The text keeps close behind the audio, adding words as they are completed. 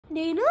Do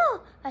you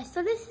know our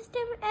solar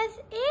system has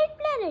 8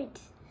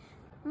 planets?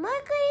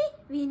 Mercury,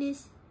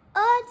 Venus,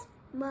 Earth,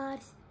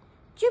 Mars,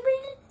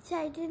 Jupiter,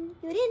 Saturn,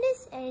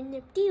 Uranus and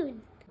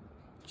Neptune.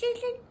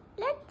 Children,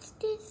 let's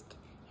test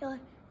your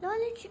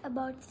knowledge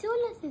about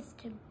solar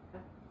system.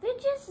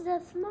 Which is the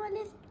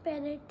smallest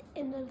planet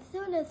in the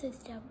solar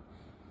system?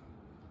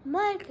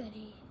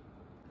 Mercury.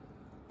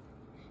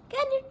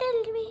 Can you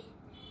tell me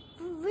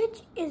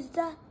which is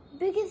the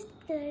biggest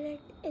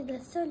planet in the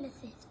solar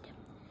system?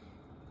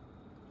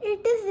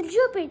 It is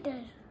Jupiter,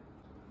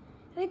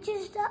 which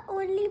is the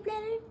only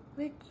planet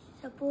which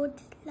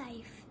supports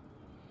life.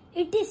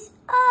 It is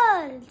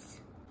Earth.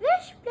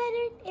 Which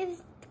planet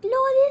is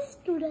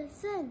closest to the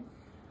Sun?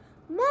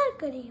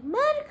 Mercury.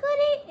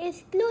 Mercury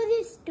is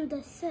closest to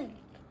the Sun.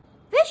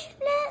 Which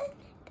planet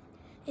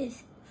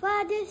is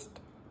farthest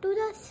to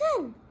the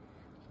Sun?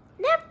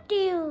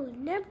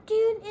 Neptune.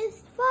 Neptune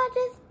is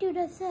farthest to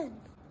the Sun.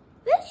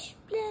 Which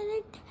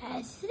planet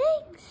has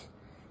rings?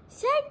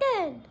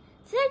 Saturn.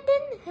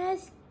 Saturn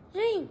has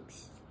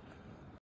rings.